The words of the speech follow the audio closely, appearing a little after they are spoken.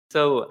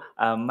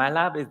My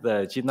lab is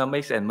the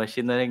Genomics and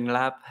Machine Learning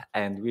lab,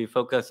 and we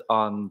focus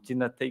on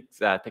genetics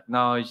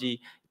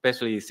technology,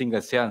 especially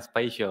single cell and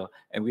spatial.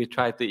 And we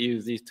try to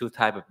use these two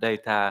types of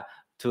data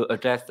to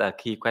address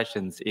key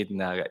questions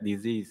in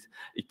disease,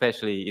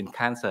 especially in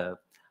cancer.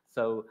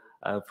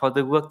 For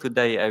the work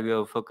today, I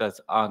will focus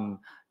on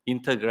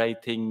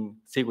integrating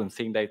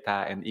sequencing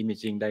data and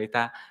imaging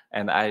data.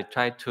 And I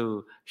try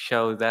to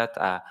show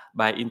that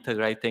by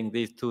integrating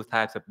these two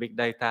types of big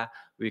data,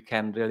 we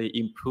can really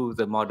improve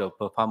the model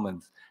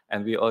performance.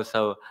 And we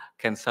also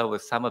can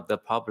solve some of the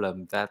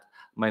problems that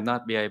might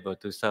not be able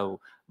to solve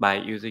by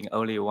using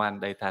only one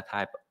data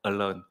type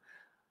alone.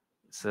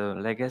 So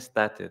let's get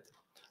started.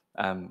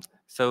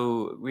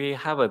 So we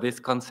have this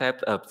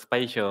concept of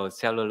spatial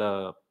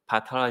cellular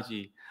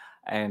pathology.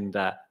 And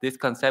this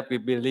concept, we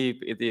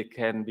believe it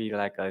can be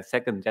like a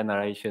second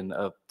generation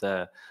of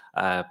the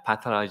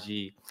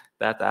pathology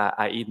that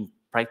are in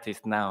practice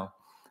now.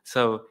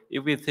 So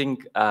if we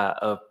think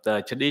of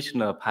the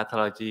traditional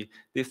pathology,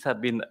 this has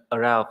been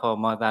around for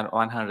more than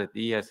 100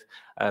 years.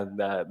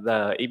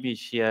 The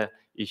image here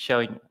is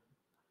showing,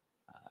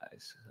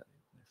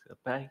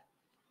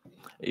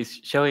 is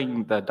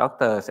showing the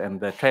doctors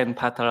and the trained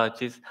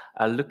pathologists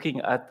are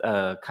looking at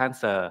a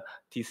cancer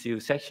tissue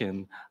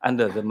section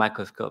under the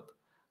microscope.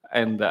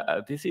 And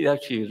this is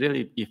actually a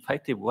really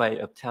effective way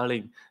of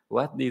telling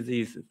what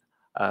disease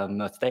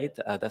state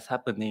that's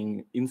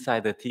happening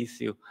inside the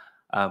tissue.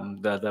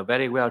 The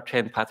very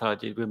well-trained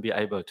pathologists will be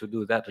able to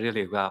do that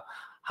really well.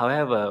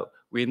 However,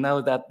 we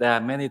know that there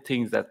are many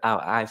things that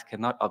our eyes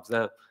cannot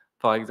observe.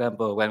 For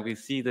example, when we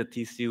see the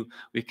tissue,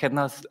 we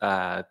cannot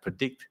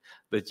predict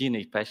the gene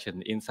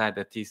expression inside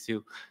the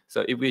tissue.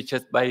 So if we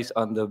just base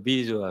on the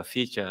visual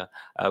feature,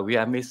 we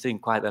are missing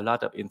quite a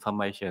lot of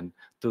information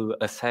to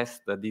assess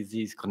the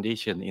disease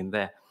condition in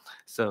there.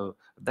 So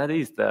that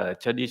is the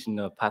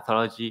traditional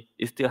pathology.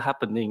 It's still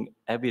happening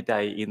every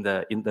day in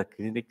the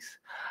clinics.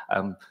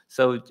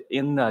 So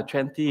in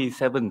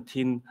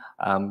 2017,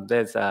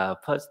 there's a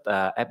first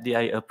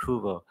FDA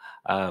approval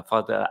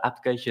for the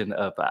application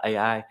of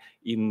AI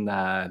in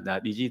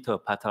the digital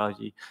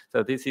pathology.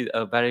 So this is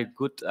a very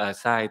good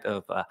side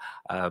of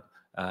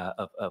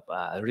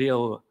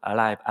real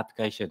life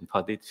application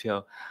for this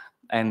field.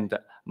 And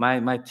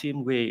my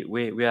team,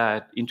 we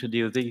are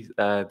introducing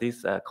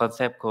this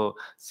concept called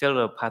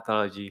cellular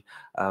pathology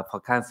for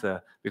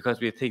cancer,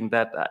 because we think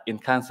that in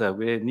cancer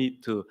we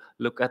need to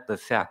look at the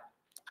cell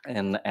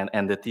and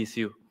the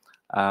tissue.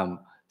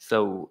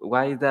 So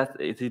why is that?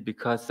 It is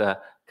because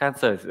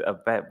cancer is a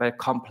very, very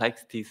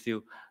complex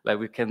tissue. Like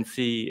we can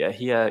see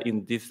here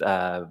in this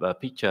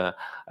picture,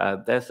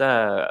 there's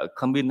a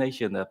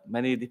combination of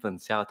many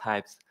different cell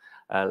types.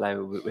 Like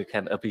we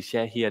can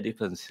appreciate here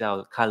different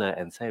cell color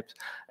and shapes.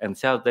 And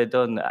cells, they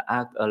don't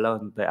act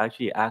alone. They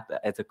actually act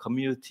as a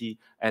community,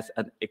 as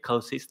an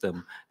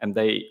ecosystem, and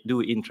they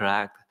do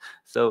interact.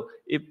 So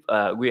if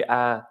we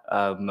are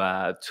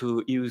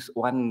to use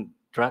one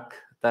drug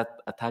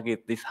that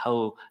target this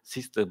whole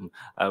system,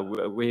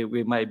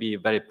 we might be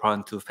very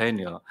prone to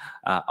failure,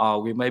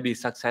 or we may be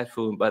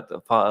successful, but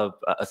for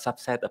a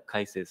subset of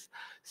cases.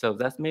 So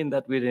that means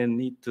that we then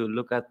need to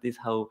look at this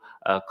whole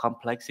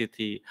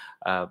complexity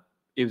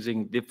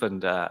using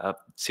different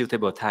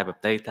suitable type of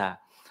data.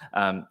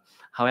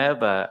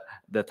 However,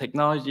 the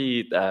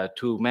technology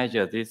to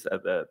measure this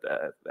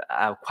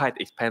are quite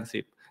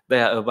expensive.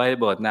 They are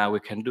available now. We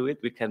can do it.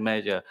 We can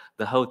measure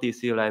the whole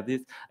tissue like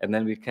this, and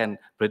then we can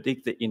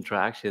predict the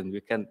interaction.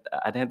 We can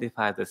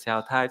identify the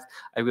cell types.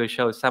 I will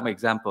show some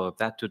example of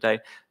that today,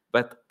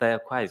 but they are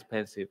quite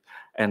expensive.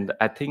 And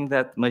I think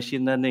that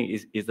machine learning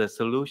is a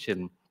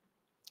solution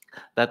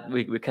that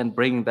we can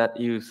bring that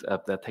use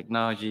of the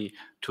technology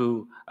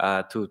to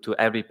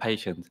every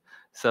patient.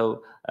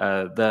 So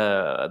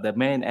the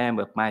main aim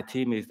of my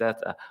team is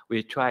that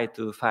we try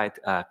to fight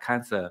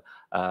cancer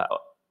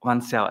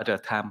one cell at a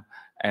time,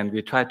 and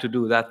we try to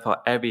do that for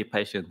every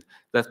patient.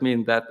 That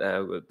means that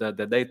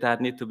the data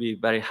need to be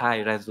very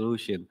high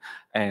resolution,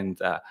 and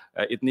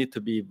it need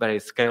to be very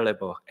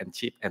scalable and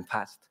cheap and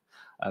fast.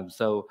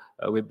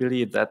 We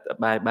believe that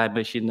by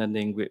machine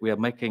learning, we are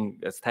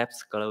making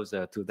steps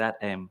closer to that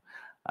aim.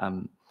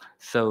 Um,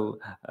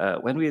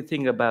 when we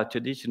think about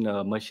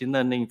traditional machine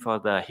learning for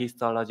the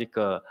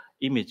histological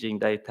imaging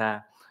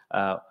data,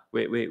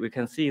 we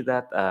can see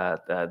that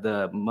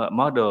the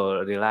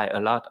model rely a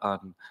lot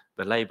on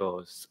the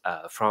labels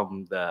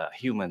from the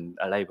human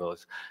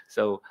labels.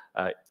 So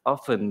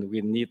often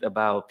we need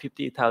about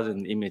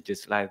 50,000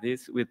 images like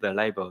this with the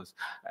labels,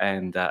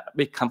 and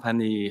big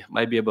company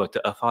might be able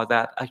to afford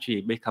that.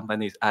 Actually, big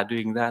companies are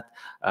doing that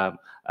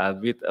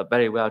with a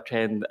very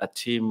well-trained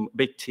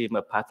big team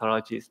of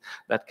pathologists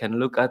that can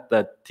look at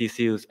the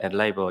tissues and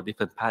label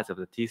different parts of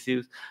the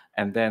tissues,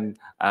 and then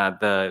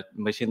the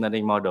machine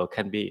learning model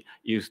can be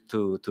used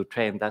to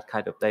train that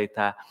kind of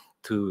data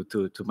to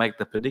make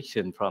the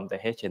prediction from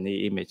the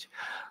H&E image.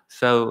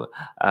 So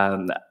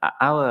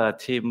our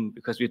team,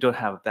 because we don't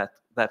have that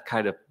that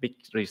kind of big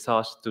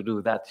resource to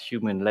do that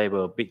human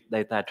level big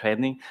data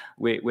training.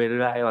 We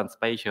rely on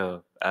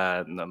spatial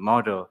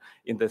model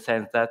in the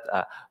sense that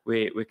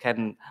we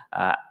can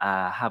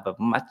have a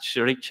much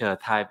richer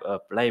type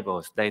of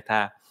labels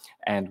data,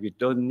 and we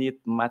don't need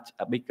much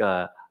a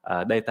bigger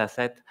data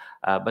set,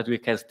 but we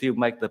can still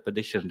make the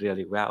prediction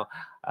really well,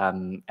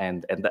 and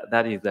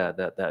that is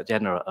the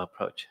general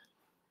approach.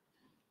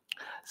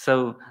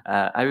 So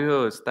I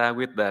will start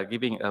with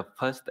giving a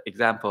first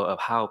example of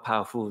how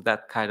powerful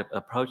that kind of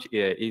approach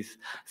is.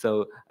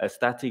 So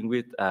starting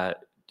with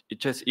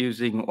just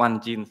using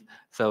one gene.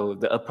 So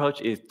the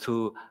approach is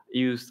to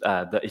use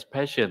the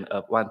expression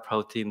of one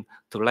protein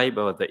to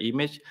label the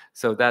image,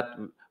 so that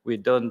we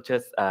don't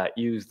just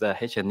use the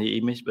H&E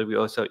image, but we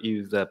also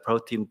use the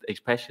protein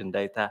expression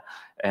data.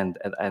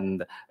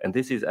 And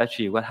this is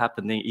actually what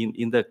happening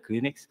in the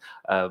clinics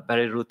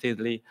very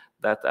routinely,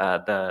 that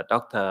the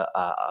doctor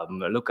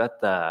look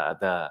at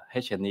the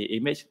H&E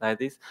image like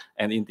this,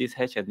 and in this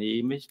H&E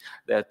image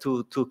there are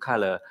two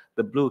color.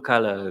 The blue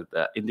color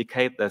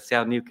indicate the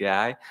cell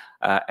nuclei,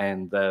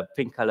 and the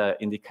pink color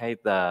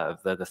indicate the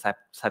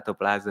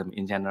cytoplasm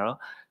in general.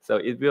 So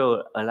it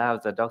will allow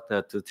the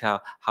doctor to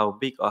tell how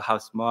big or how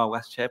small,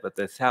 what shape of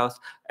the cells,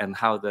 and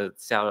how the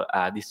cell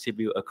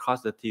distribute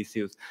across the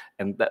tissues.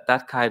 And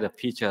that kind of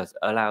features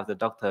allow the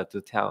doctor to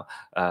tell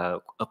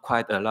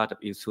quite a lot of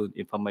useful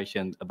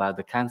information about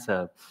the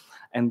cancer.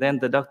 And then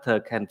the doctor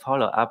can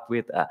follow up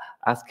with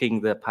asking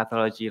the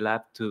pathology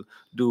lab to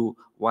do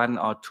one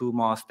or two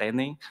more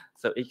staining.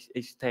 So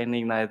each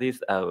staining like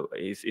this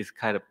is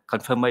kind of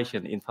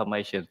confirmation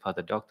information for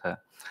the doctor.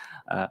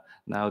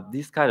 Now,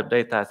 this kind of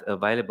data is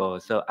available.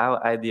 So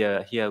our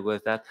idea here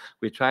was that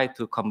we try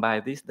to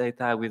combine this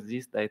data with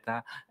this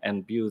data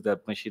and build a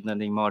machine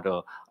learning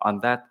model on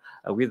that,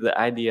 with the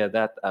idea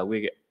that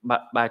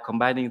by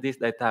combining this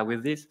data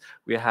with this,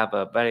 we have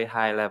a very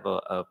high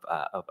level of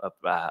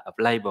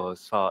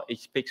labels for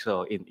each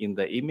pixel in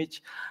the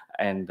image,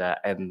 and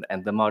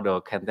the model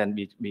can then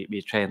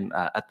be trained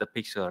at the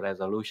pixel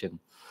resolution.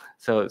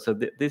 So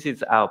this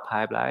is our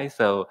pipeline.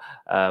 So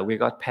we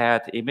got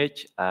paired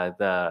image.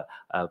 The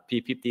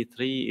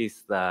P53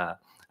 is the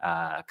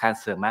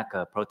cancer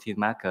marker, protein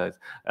markers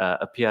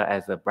appear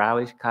as a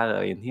brownish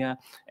color in here,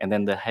 and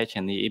then the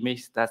H&E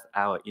image, that's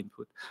our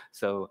input.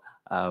 So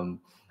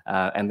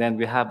and then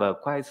we have a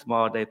quite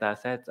small data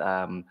set,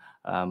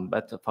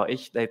 but for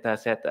each data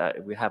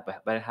set, we have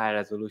a very high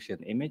resolution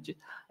image,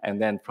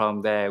 and then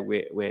from there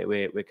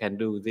we can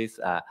do this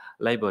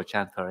label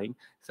transferring.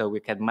 So we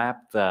can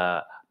map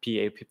the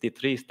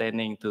PA53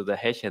 staining to the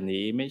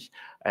H&E image,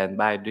 and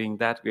by doing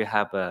that, we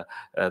have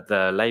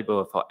the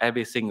label for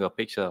every single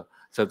pixel.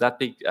 So that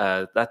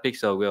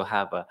pixel will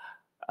have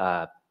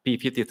a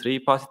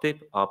P53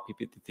 positive or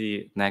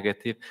P53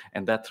 negative,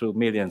 and that through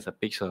millions of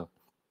pixels.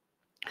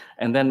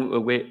 And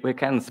then we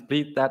can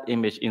split that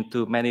image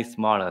into many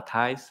smaller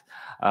tiles.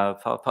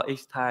 For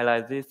each tile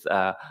like this,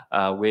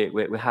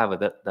 we have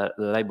the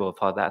label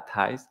for that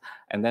tiles,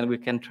 and then we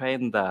can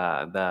train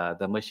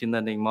the machine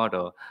learning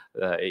model.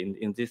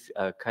 In this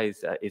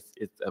case,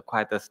 it's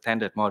quite a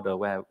standard model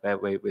where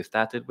we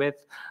started with.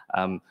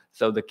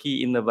 So the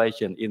key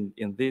innovation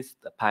in this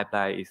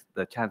pipeline is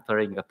the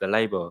transferring of the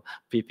label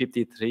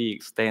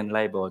P53 stain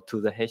label to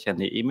the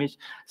H&E image,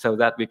 so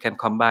that we can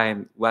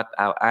combine what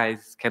our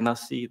eyes cannot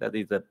see, that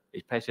is the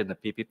expression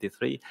of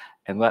P53,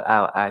 and what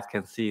our eyes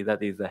can see,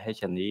 that is the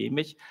H&E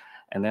image.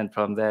 And then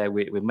from there,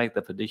 we make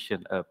the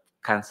prediction of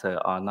cancer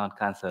or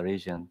non-cancer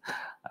region.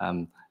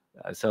 And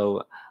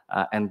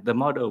the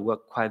model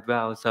worked quite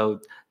well. So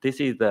this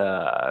is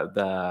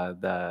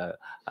the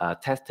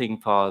testing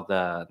for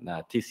the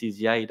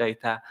TCGA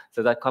data.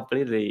 So that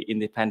completely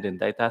independent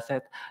data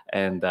set,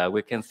 and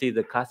we can see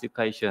the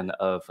classification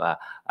of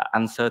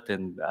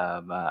uncertain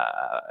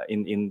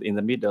in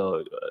the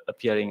middle,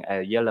 appearing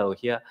yellow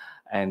here,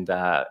 and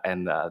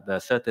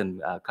the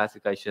certain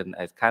classification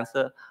as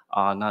cancer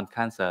or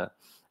non-cancer.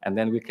 And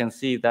then we can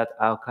see that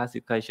our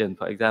classification,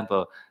 for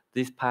example,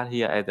 this part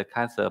here as the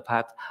cancer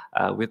part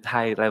with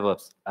high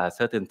levels of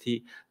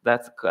certainty,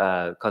 that's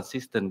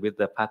consistent with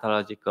the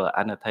pathological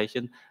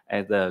annotation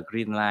as the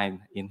green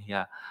line in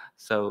here.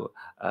 So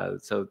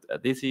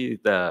this is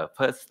the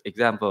first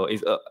example.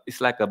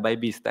 It's like a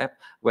baby step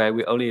where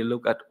we only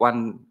look at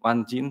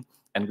one gene,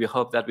 and we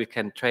hope that we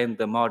can train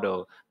the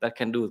model that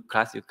can do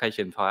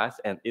classification for us,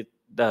 and it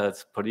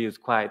does produce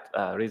quite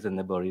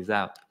reasonable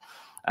result.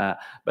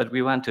 But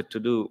we wanted to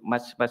do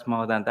much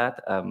more than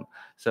that.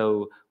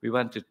 So we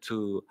wanted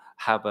to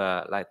have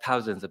like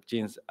thousands of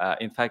genes.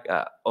 In fact,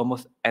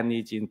 almost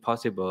any gene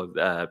possible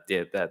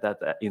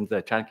that in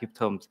the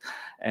transcriptomes,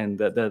 and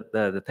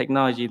the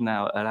technology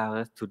now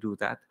allows us to do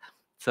that.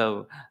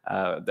 So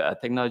the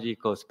technology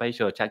called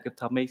spatial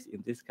transcriptomics.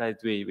 In this case,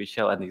 we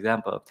show an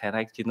example of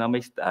 10x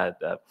genomics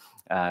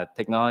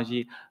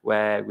technology,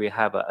 where we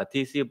have a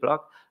tissue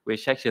block. We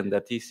section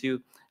the tissue,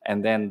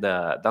 and then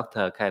the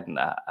doctor can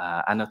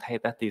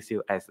annotate that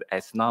tissue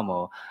as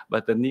normal.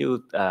 But the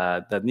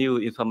new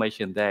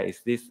information there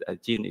is this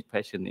gene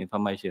expression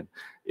information.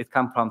 It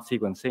comes from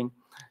sequencing.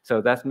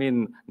 So that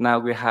means now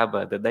we have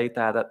the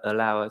data that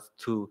allow us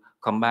to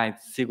combine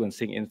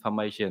sequencing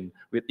information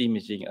with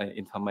imaging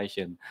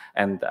information.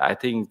 And I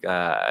think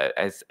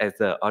as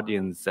the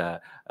audience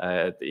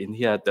in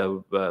here,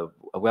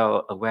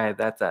 well aware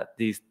that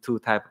these two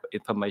type of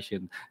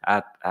information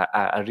are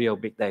real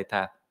big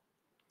data.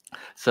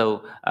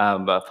 So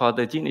but for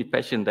the gene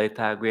expression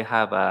data, we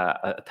have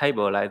a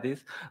table like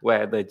this,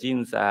 where the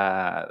genes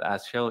are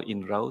shown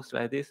in rows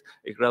like this.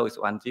 Each row is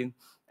one gene,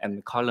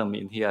 and column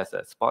in here is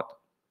a spot.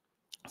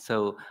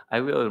 So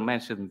I will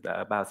mention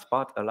about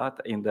spot a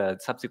lot in the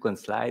subsequent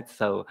slides.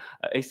 So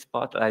each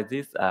spot like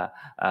this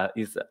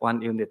is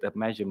one unit of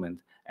measurement,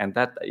 and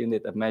that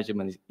unit of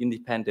measurement is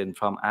independent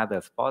from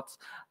other spots,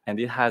 and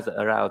it has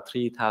around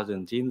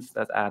 3,000 genes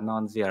that are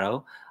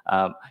non-zero.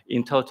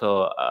 In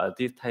total,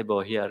 this table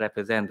here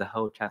represents the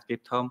whole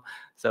transcriptome.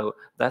 So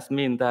that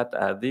means that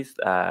this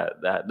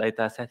the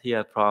data set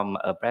here from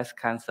breast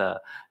cancer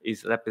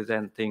is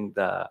representing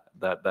the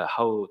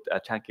whole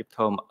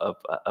transcriptome of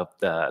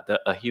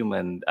a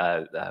human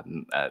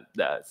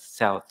the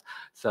cells.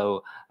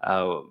 So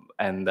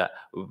and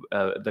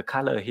the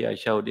color here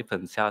show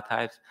different cell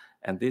types,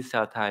 and this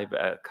cell type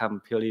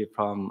come purely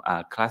from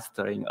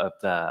clustering of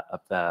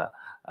the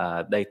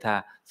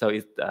data. So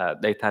it's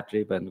data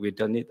driven. We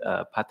don't need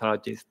a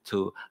pathologist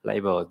to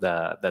label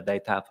the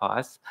data for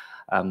us.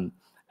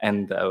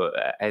 And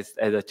as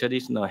a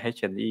traditional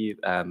H&E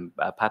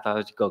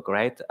pathological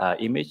grade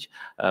image,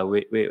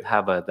 we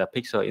have the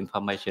pixel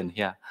information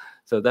here.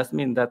 So that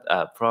means that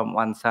from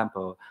one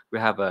sample, we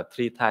have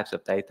three types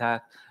of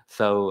data.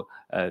 So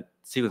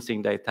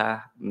sequencing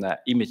data,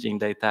 imaging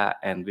data,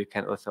 and we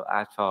can also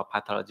ask for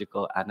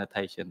pathological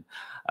annotation.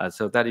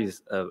 So that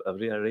is a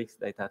real rich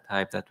data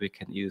type that we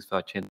can use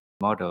for training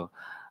model.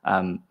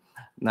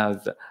 Now,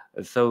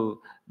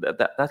 so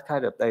that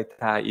kind of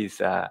data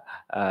is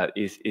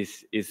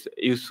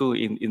useful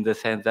in the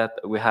sense that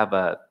we have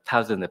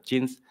thousands of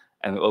genes,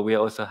 and we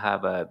also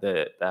have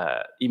the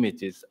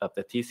images of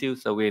the tissue,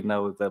 so we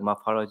know the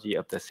morphology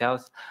of the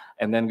cells,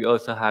 and then we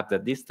also have the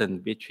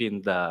distance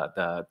between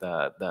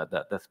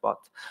the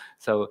spots.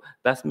 So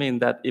that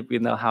means that if we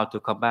know how to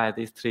combine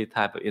these three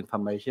types of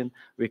information,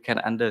 we can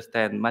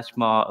understand much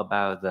more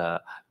about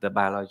the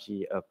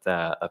biology of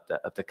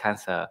the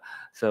cancer.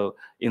 So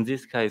in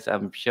this case,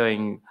 I'm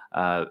showing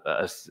a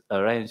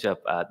range of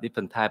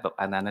different type of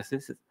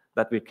analysis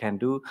that we can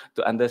do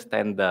to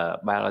understand the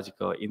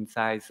biological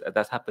insights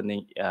that's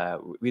happening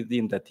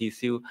within the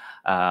tissue.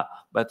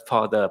 But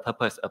for the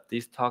purpose of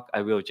this talk,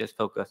 I will just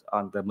focus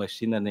on the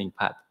machine learning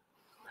part.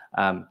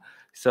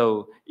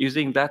 So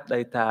using that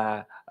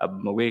data,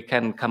 we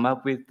can come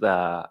up with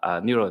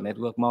a neural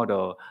network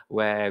model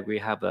where we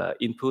have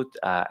input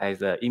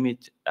as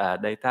image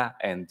data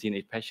and gene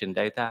expression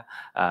data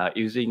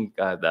using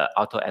the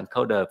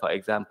autoencoder, for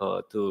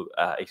example, to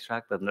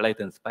extract the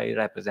latent space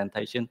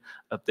representation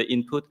of the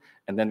input,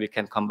 and then we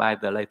can combine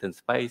the latent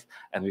space,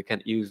 and we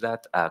can use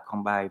that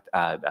combined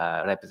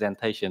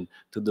representation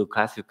to do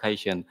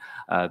classification.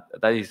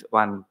 That is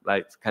one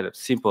like kind of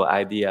simple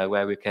idea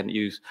where we can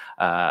use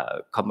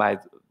combine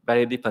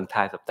very different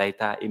types of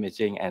data,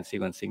 imaging and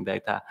sequencing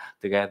data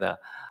together.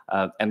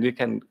 And we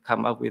can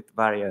come up with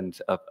variants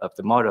of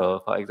the model.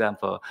 For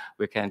example,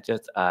 we can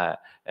just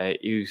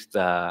use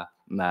the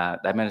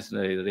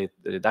dimensional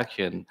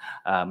reduction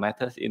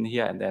methods in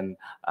here, and then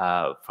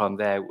from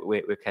there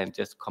we can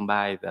just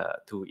combine the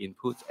two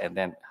inputs and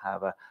then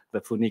have the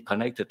fully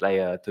connected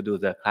layer to do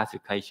the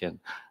classification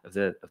of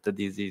the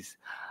disease.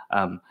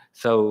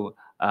 So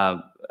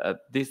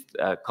this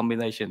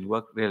combination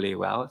worked really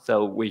well.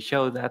 So we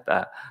show that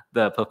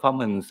the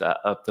performance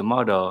of the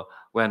model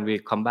when we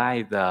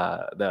combine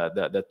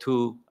the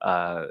two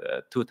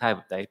type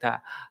of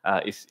data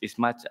is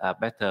much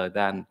better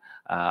than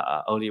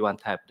only one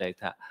type of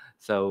data.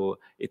 So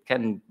it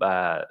can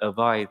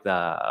avoid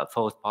the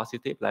false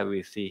positive like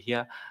we see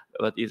here,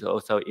 but it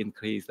also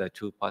increase the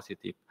true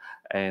positive.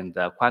 And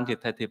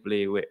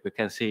quantitatively, we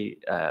can see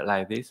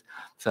like this.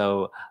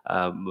 So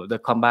the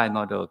combined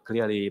model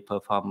clearly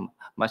perform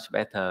much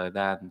better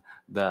than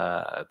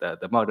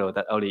the model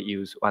that only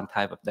use one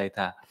type of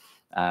data.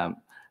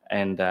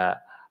 And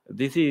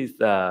this is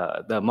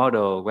the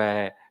model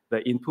where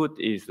the input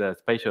is the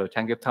spatial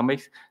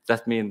transcriptomics.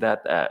 That means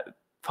that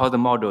for the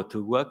model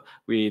to work,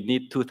 we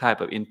need two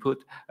types of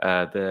input,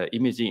 the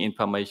imaging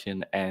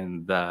information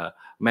and the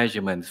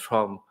measurements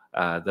from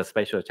the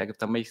spatial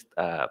transcriptomics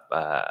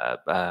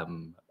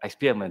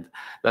experiment.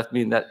 That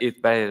means that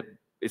it's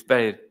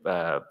very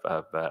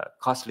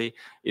costly.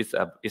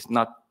 It's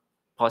not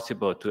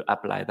possible to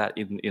apply that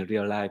in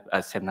real life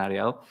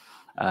scenario.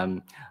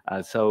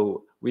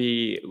 So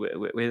we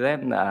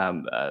then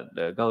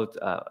go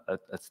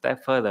a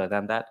step further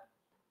than that,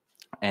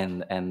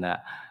 and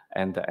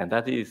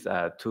that is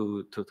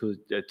to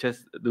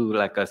just do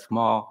like a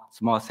small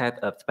set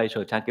of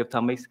spatial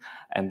transcriptomics,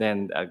 and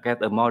then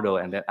get a model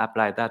and then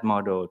apply that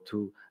model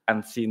to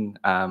unseen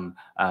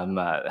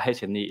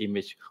H&E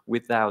image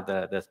without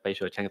the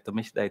spatial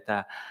transcriptomics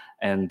data.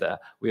 And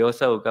we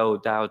also go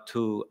down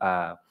to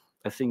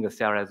a single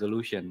cell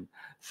resolution.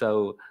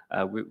 So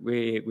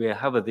we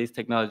have this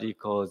technology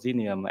called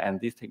Xenium, and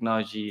this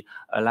technology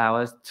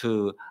allows us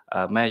to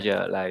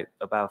measure like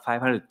about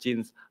 500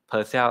 genes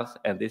per cell,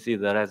 and this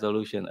is the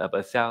resolution of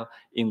a cell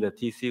in the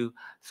tissue.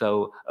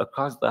 So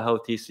across the whole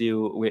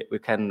tissue, we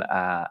can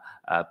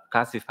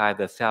classify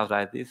the cells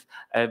like this.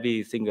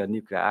 Every single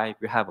nuclei,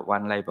 we have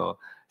one label.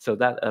 So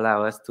that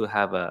allows us to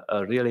have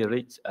a really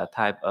rich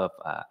type of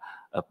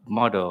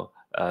model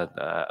of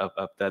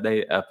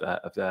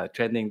the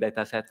training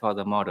data set for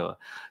the model.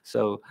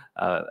 So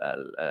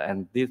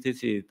and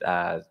this is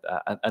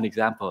an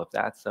example of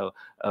that. So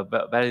a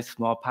very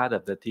small part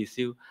of the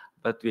tissue,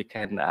 but we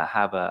can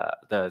have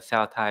the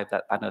cell type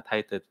that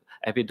annotated.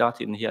 Every dot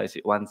in here is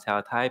one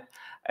cell type,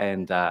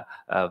 and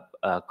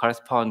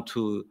correspond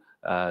to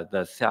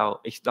the cell.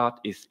 Each dot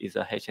is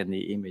a H&E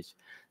image.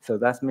 So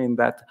that means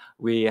that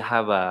we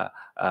have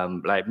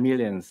like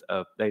millions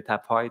of data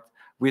points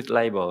with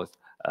labels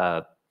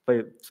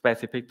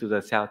specific to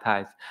the cell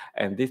types.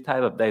 And this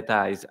type of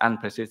data is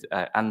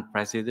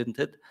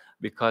unprecedented,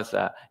 because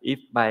if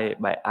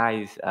by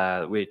eyes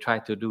we try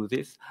to do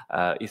this,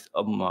 it's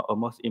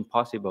almost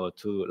impossible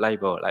to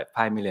label like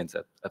 5 million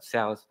of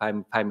cells,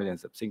 5 million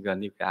of single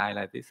nuclei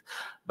like this.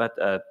 But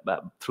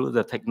through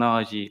the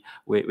technology,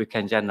 we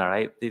can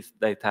generate this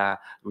data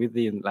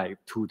within like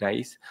 2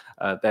 days.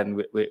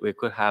 Then we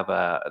could have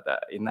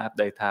enough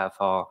data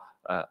for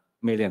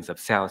millions of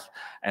cells.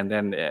 And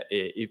then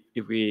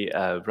if we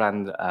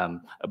run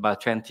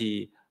about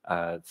 20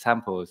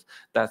 samples,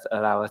 that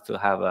allows us to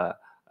have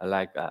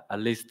at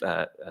least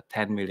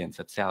 10 million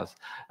of cells.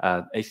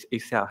 Each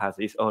cell has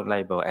its own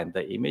label and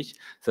the image.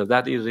 So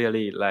that is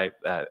really like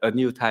a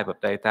new type of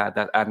data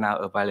that are now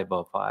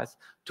available for us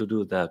to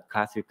do the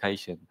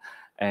classification.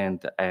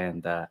 And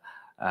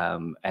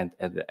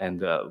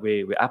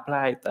we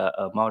applied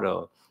a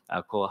model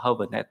called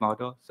HoverNet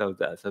model. So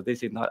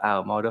this is not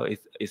our model.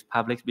 It's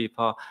published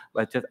before,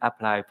 but just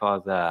apply for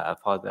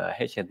the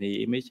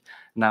H&E image.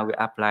 Now we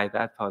apply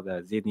that for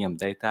the Xenium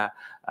data,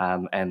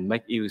 and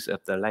make use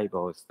of the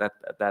labels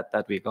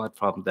that we got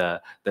from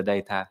the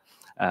data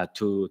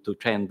to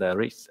train the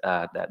rich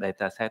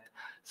data set.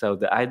 So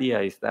the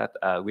idea is that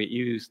we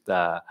use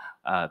the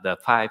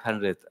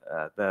 500,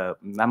 the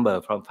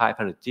number from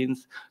 500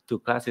 genes to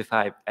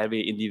classify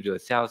every individual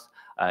cells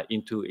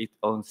into its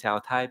own cell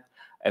type.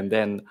 And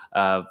then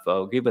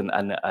for given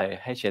a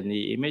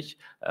H&E image,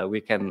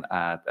 we can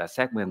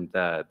segment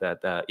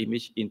the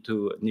image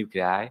into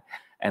nuclei.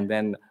 And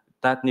then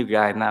that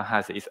nuclei now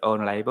has its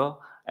own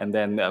label. And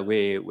then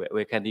we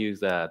can use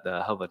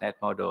the HoverNet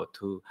model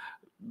to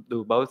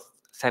do both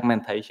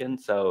segmentation,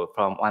 so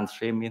from one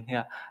stream in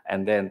here,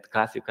 and then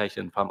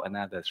classification from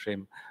another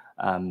stream.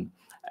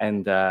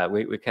 And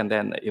we can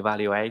then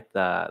evaluate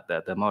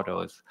the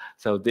models.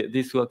 So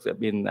this work has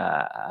been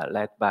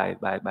led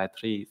by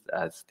 3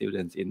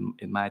 students in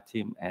my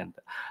team, and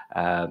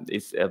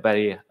it's a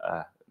very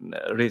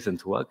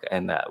recent work,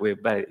 and we're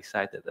very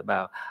excited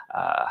about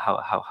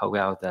how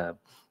well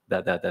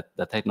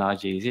the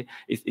technology is.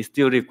 It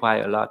still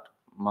requires a lot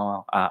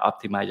more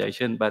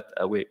optimization, but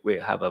we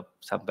have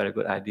some very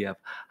good idea of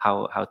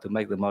how to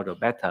make the model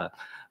better.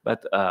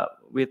 But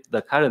with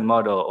the current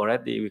model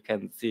already, we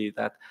can see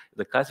that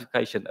the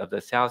classification of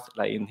the cells,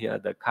 like in here,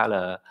 the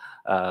color,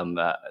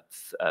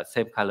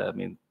 same color, I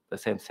mean the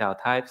same cell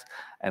types,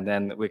 and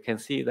then we can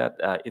see that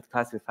it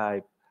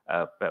classifies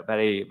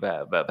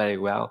very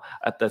well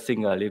at the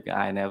single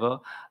nuclei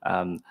level.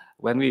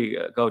 When we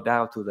go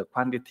down to the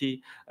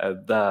quantity,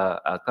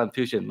 the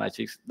confusion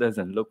matrix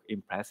doesn't look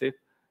impressive.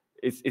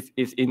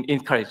 It's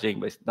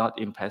encouraging, but it's not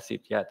impressive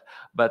yet.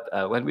 But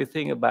when we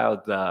think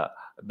about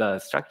the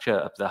structure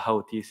of the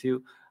whole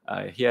tissue,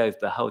 here is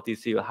the whole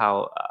tissue,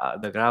 how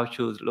the ground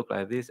truth look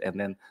like this, and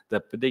then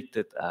the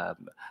predicted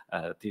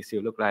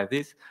tissue look like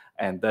this.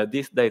 And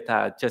this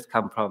data just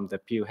come from the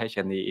pure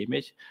H&E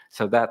image.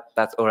 So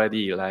that's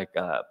already like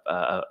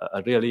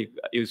a really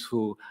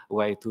useful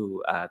way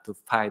to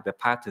find the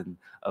pattern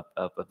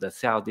of the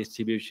cell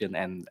distribution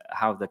and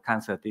how the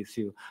cancer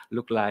tissue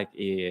look like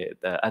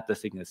at the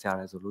single cell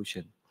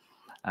resolution.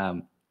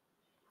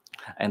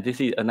 And this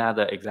is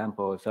another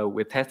example. So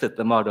we tested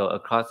the model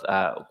across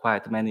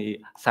quite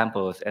many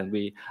samples, and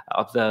we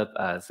observed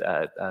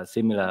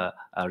similar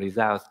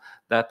results,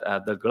 that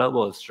the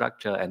global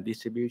structure and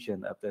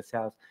distribution of the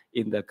cells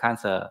in the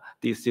cancer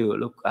tissue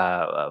look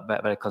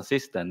very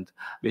consistent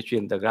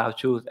between the ground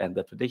truth and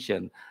the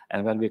prediction.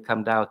 And when we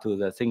come down to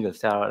the single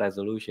cell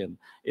resolution,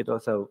 it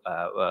also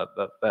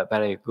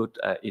very good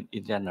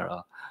in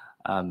general.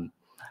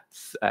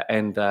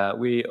 And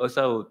we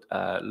also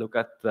look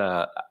at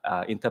the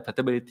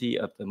interpretability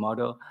of the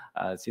model,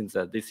 since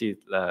this is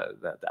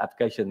the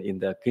application in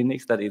the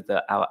clinics, that is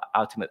our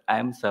ultimate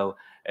aim. So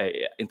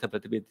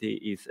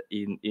interpretability is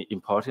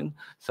important.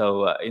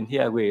 So in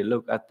here we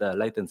look at the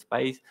latent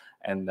space,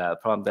 and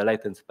from the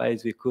latent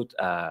space we could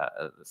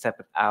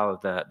separate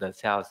out the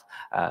cells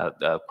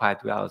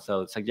quite well.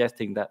 So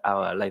suggesting that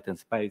our latent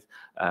space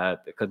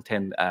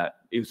contain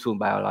useful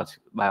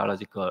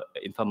biological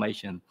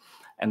information.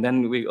 And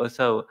then we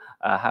also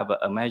have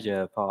a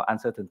measure for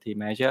uncertainty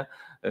measure.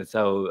 Here,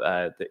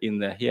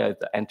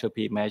 the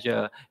entropy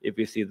measure, if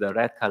we see the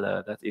red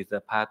color, that is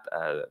the part,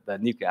 the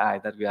nuclei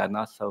that we are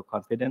not so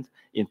confident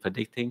in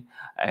predicting.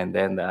 And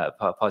then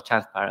for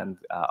transparent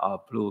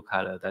or blue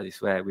color, that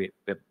is where we're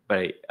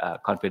very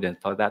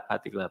confident for that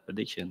particular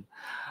prediction.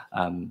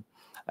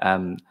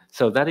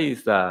 So that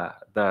is the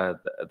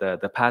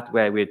part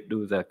where we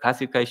do the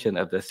classification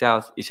of the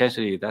cells.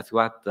 Essentially, that's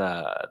what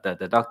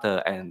the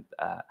doctor and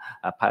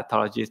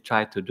pathologist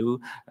try to do,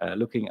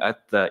 looking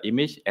at the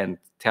image and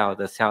tell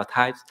the cell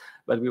types.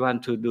 But we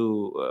want to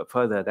do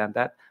further than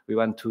that. We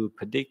want to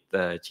predict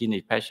the gene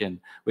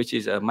expression, which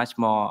is a much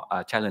more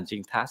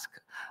challenging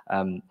task.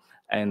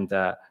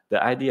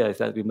 The idea is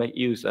that we make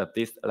use of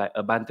this like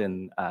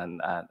abundant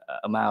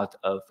amount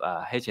of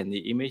H&E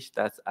image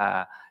that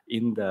are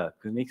in the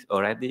clinics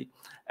already.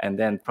 And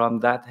then from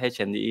that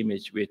H&E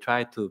image, we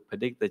try to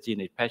predict the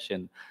gene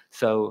expression.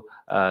 So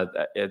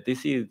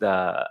this is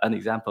an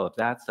example of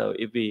that. So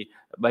if we,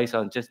 based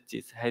on just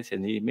this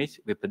H&E image,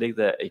 we predict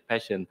the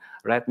expression,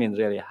 red means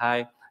really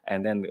high,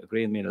 and then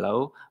green mean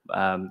low,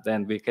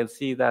 then we can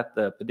see that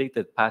the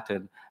predicted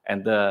pattern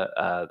and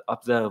the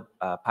observed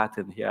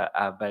pattern here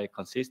are very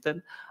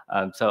consistent.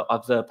 So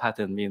observed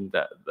pattern means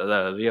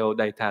the real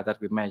data that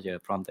we measure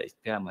from the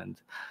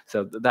experiment.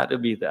 So that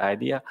would be the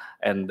idea.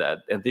 And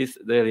this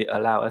really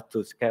allows us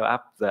to scale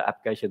up the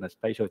application of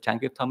spatial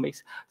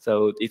transcriptomics.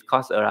 So it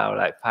costs around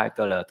like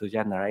 $5 to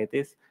generate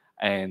this,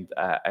 and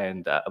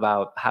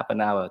about half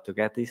an hour to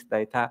get this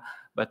data.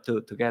 But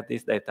to get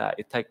this data,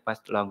 it takes much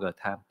longer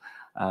time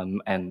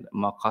and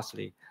more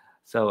costly.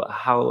 So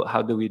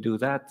how do we do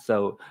that?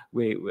 So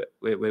we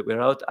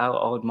wrote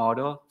our own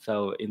model.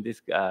 So in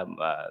this,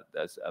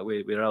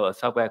 we wrote a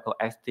software called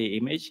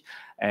ST Image,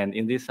 and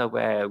in this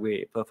software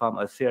we perform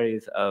a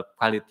series of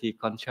quality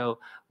control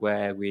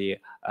where we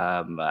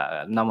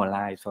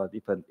normalize for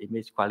different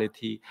image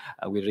quality.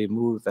 We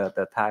remove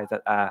the types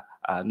that are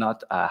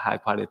not high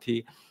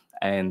quality,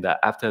 and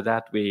after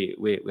that we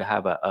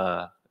have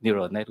a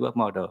neural network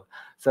model.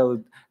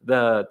 So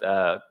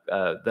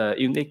the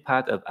unique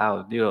part of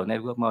our neural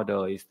network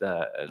model is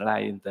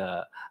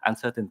the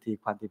uncertainty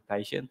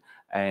quantification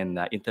and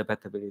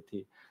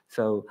interpretability.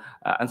 So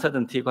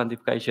uncertainty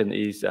quantification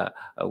is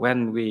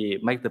when we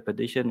make the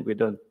prediction, we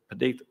don't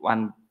predict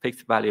one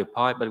fixed value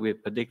point, but we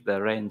predict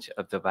the range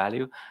of the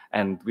value,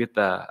 and with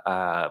the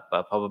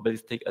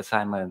probabilistic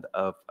assignment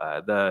of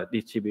the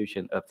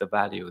distribution of the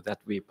value that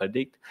we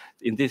predict.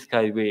 In this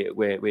case, we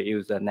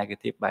use a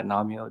negative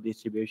binomial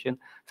distribution.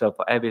 So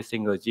for every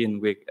single gene,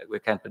 we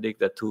can predict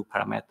the two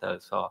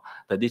parameters for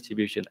the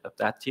distribution of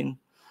that gene.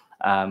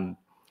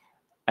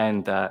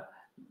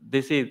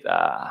 This is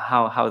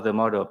how the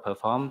model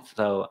performs.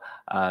 So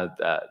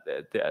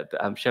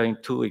I'm showing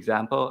two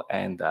examples,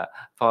 and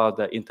for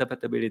the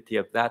interpretability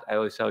of that, I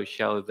also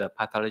show the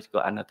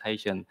pathological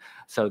annotation.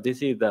 So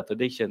this is the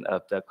prediction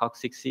of the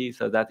COX6C,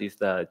 so that is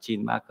the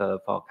gene marker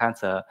for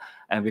cancer,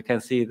 and we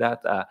can see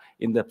that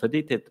in the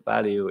predicted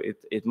value,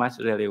 it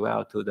matches really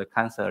well to the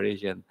cancer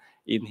region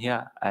in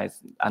here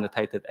as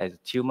annotated as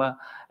tumor,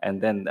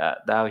 and then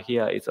down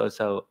here it's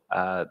also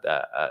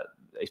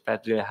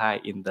expressed really high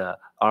in the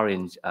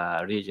orange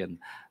region.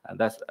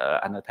 That's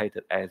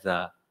annotated as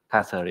a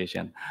cancer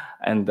region.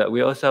 And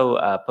we also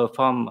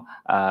perform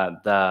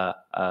the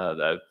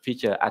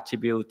feature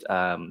attribute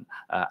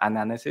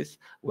analysis,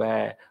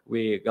 where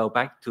we go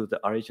back to the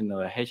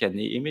original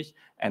H&E image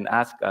and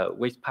ask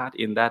which part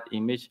in that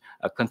image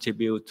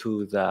contribute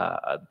to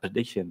the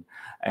prediction.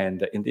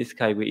 And in this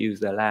case, we use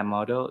the LAM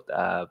model,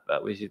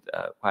 which is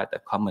quite a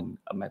common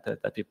method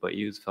that people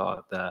use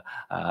for the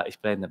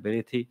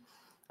explainability.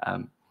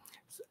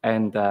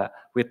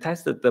 We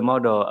tested the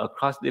model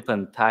across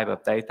different type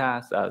of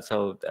data.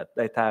 So that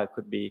data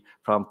could be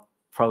from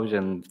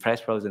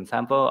fresh frozen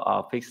sample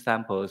or fixed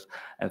samples,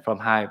 and from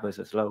high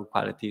versus low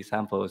quality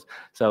samples.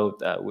 So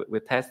we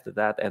tested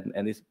that,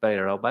 and it's very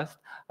robust.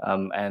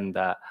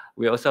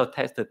 We also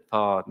tested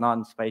for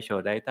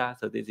non-spatial data.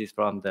 So this is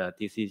from the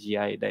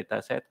TCGA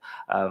data set,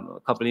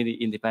 completely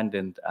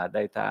independent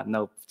data,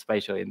 no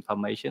spatial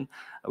information.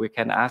 We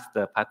can ask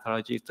the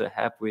pathologist to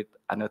help with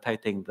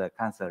annotating the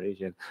cancer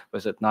region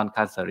versus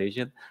non-cancer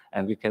region,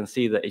 and we can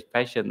see the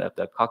expression of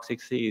the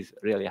COX6C is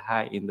really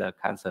high in the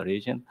cancer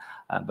region,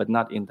 but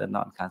not in the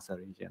non-cancer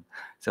region.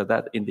 So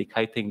that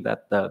indicating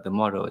that the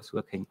model is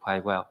working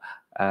quite well.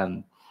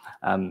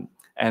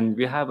 And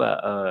we have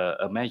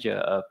a measure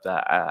of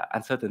the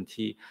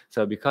uncertainty.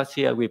 So because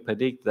here we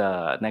predict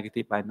the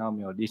negative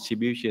binomial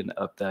distribution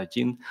of the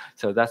gene,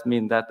 so that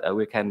means that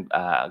we can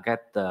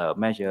get the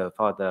measure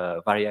for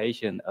the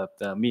variation of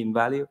the mean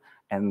value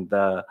and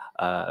the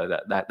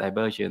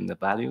divergent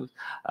values.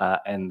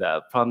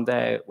 From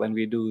there, when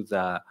we do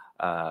the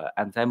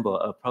ensemble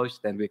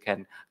approach, then we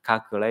can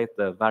calculate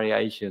the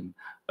variation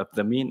of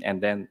the mean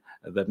and then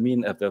the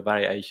mean of the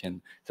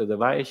variation. So the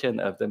variation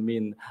of the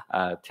mean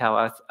tell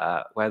us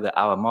whether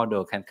our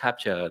model can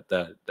capture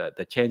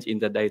the change in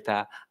the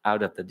data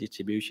out of the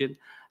distribution.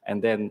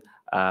 And then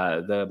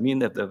the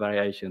mean of the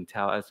variation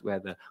tell us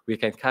whether we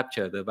can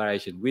capture the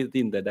variation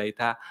within the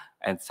data,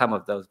 and some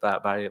of those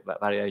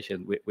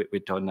variation we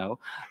don't know.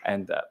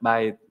 And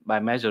by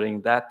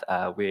measuring that,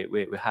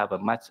 we have a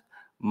much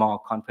more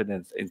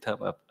confidence in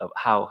terms of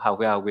how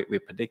well we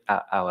predict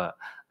our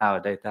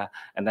data,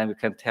 and then we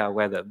can tell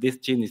whether this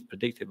gene is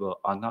predictable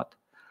or not.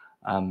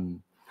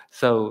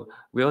 So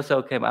we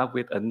also came up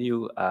with a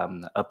new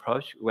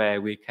approach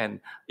where we can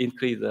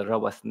increase the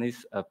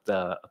robustness of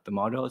the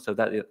model. So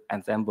that is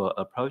ensemble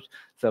approach.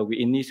 So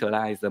we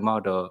initialize the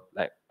model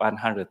like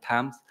 100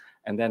 times,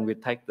 and then we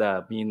take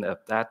the mean of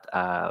that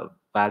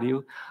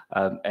value,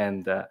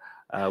 and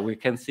we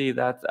can see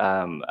that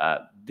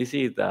this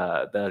is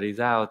the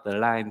result. The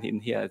line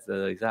in here is the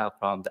result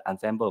from the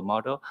ensemble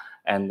model,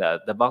 and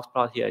the box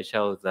plot here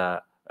shows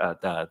the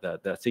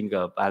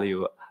single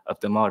value of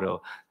the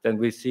model. Then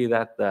we see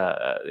that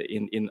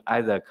in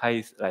either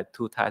case, like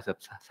two types of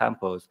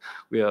samples,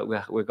 we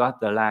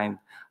got the line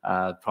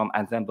from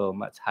ensemble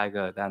much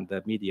higher than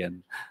the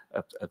median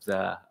of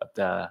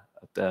the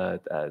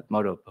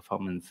model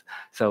performance.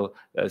 So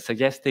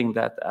suggesting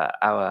that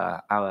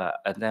our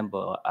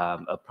ensemble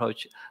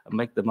approach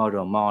make the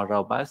model more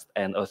robust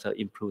and also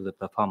improve the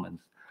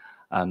performance.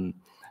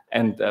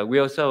 And we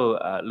also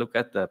look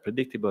at the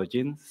predictable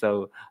genes.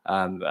 So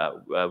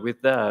with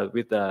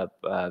the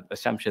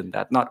assumption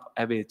that not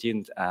every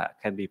gene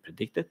can be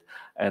predicted,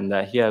 and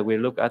here we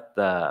look at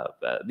the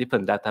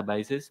different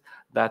databases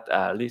that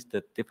list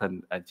the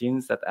different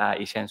genes that are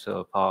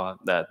essential for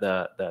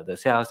the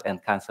cells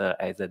and cancer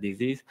as a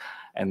disease.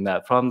 And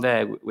from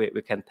there,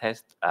 we can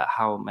test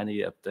how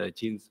many of the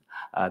genes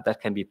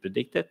that can be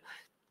predicted.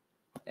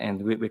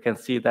 And we can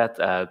see that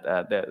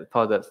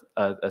for the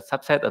a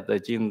subset of the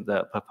gene,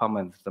 the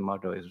performance of the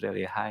model is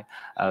really high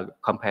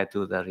compared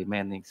to the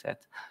remaining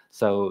set.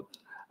 So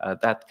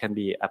that can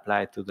be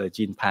applied to the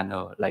gene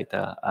panel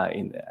later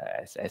in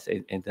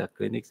the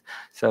clinics.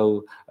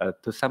 So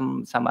to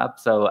sum up,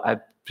 so I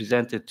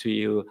presented to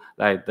you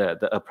like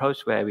the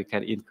approach where we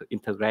can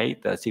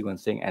integrate the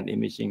sequencing and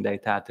imaging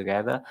data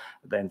together,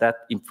 then that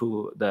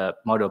improve the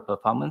model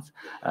performance.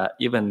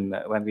 Even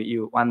when we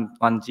use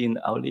one gene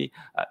only,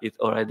 it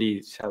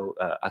already show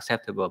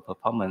acceptable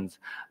performance.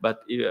 But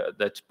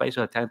the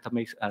spatial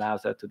tangatomics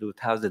allows us to do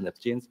thousands of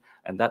genes,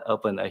 and that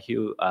open a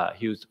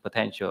huge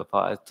potential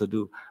for us to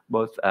do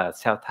both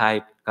cell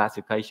type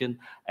classification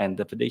and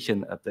the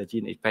prediction of the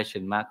gene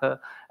expression marker.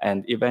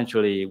 And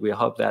eventually, we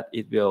hope that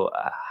it will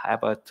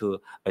help us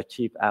to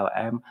achieve our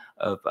aim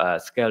of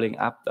scaling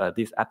up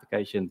this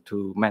application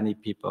to many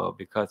people,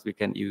 because we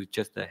can use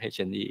just the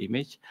H&E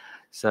image.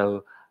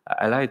 So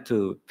I like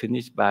to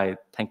finish by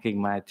thanking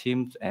my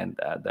teams, and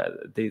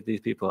these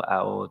people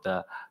are all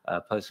the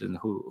person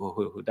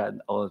who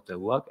done all the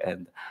work,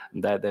 and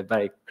they're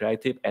very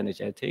creative,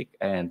 energetic,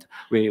 and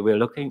we're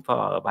looking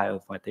for a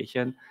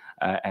bioinformatician,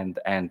 and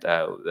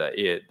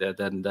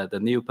the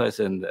new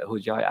person who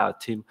joined our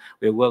team.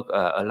 We work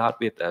a lot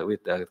with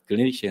the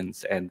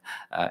clinicians,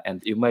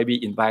 and you may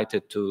be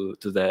invited to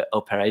the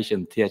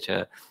operation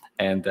theater.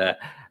 And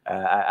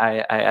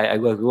I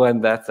was one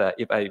that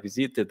if I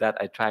visited that,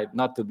 I tried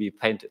not to be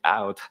painted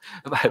out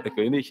by the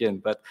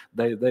clinician, but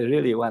they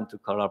really want to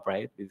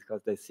collaborate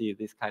because they see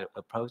this kind of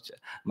approach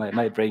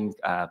might bring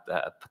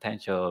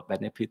potential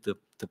benefit to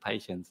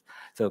patients.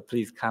 So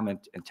please come and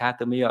chat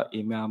to me or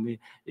email me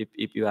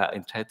if you are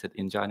interested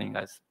in joining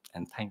us.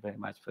 And thank you very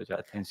much for your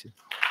attention.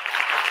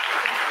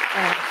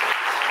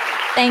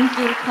 Thank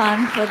you,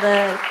 Quan, for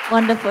the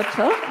wonderful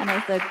talk, and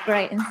it's a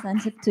great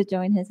incentive to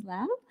join his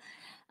lab.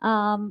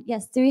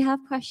 Yes, do we have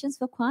questions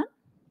for Quan?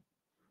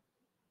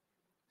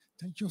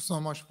 Thank you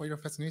so much for your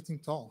fascinating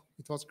talk.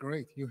 It was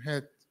great. You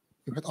had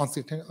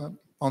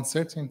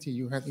uncertainty,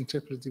 you had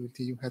interpretability,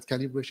 you had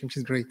calibration, which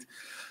is great.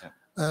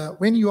 Yeah.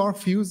 When you are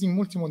fusing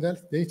multimodal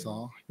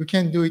data, you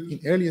can do it in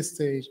earlier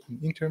stage, in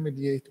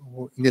intermediate,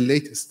 or in the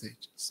latest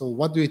stage. So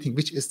what do you think,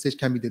 which stage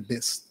can be the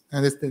best?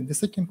 And the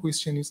second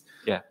question is,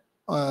 yeah,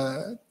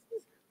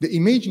 the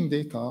imaging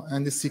data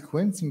and the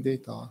sequencing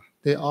data,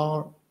 they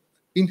are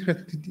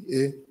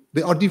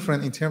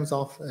different in terms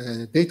of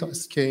data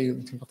scale,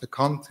 in terms of the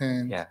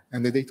content, yeah,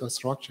 and the data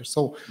structure.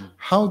 So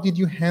how did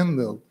you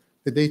handle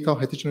the data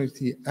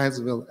heterogeneity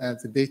as well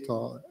as the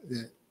data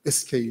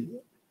scale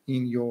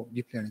in your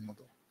deep learning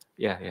model?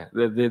 Yeah.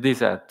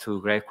 These are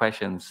two great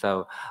questions.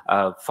 So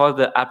for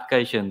the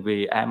application,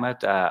 we aim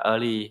at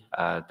early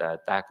the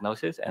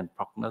diagnosis and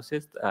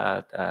prognosis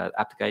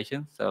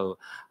application. So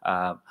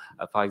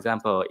for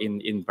example,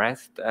 in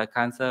breast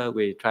cancer,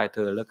 we try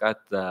to look at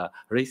the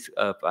risk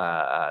of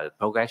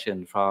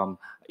progression from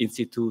in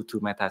situ to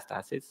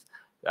metastasis.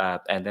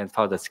 And then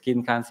for the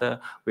skin cancer,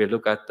 we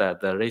look at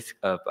the risk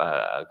of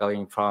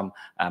going from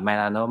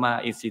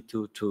melanoma in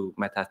situ to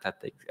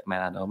metastatic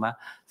melanoma.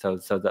 So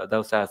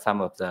those are some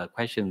of the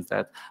questions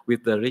that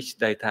with the rich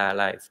data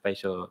like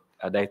spatial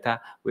data,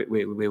 we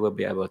will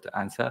be able to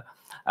answer.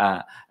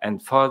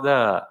 And for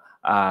the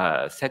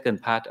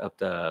second part of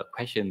the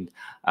question,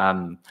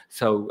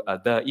 so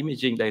the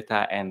imaging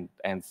data and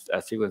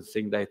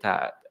sequencing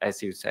data,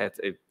 as you said,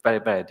 is very,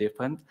 very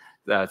different.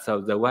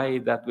 So the way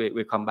that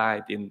we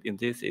combine in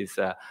this is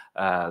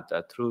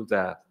through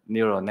the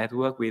neural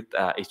network with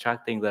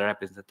extracting the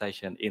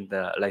representation in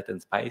the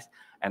latent space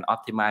and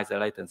optimize the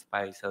latent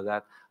space so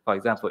that, for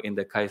example, in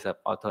the case of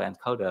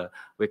autoencoder,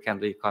 we can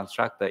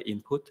reconstruct the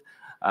input.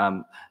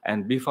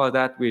 And before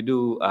that, we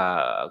do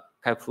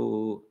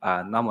careful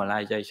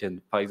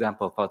normalization. For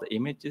example, for the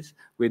images,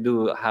 we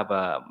do have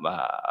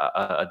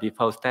a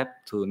default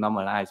step to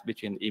normalize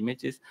between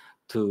images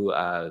to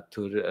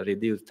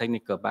reduce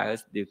technical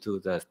bias due to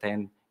the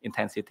stain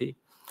intensity.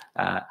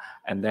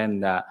 And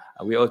then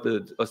we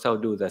also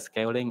do the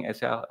scaling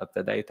as well of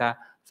the data.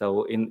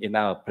 So in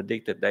our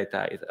predicted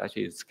data, it's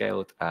actually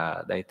scaled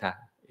data.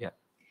 Yeah.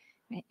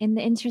 In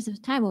the interest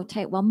of time, we'll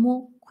take one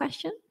more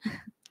question.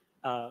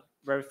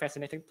 Very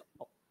fascinating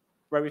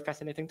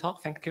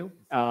talk. Thank you.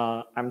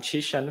 I'm Chi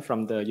Shen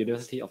from the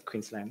University of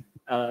Queensland.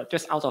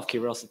 Just out of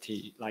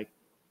curiosity, like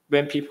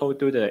when people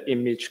do the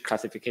image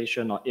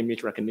classification or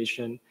image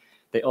recognition,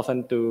 they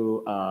often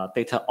do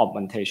data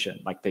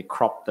augmentation, like they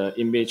crop the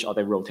image or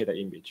they rotate the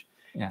image.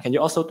 Yeah. Can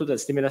you also do the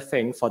similar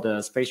thing for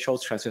the spatial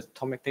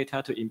transcriptomic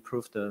data to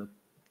improve the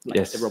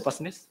Yes. the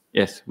robustness?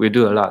 Yes, we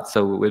do a lot.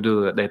 So we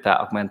do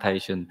data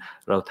augmentation,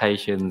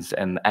 rotations,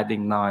 and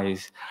adding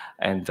noise.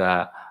 And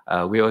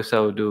we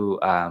also do,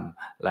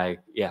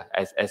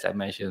 as I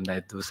mentioned, I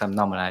do some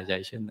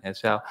normalization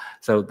as well.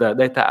 So the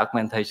data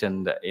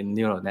augmentation in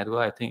neural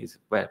network, I think, is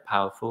very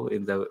powerful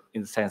in the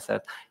sense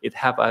that it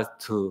helps us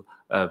to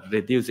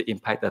reduce the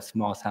impact of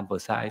small sample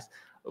size.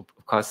 Of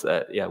course,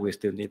 we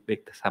still need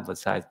big sample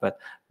size, but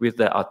with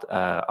the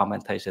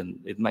augmentation,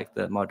 it makes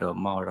the model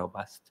more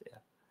robust. Yeah.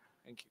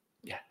 Thank you.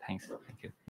 Yeah, thanks. Thank you.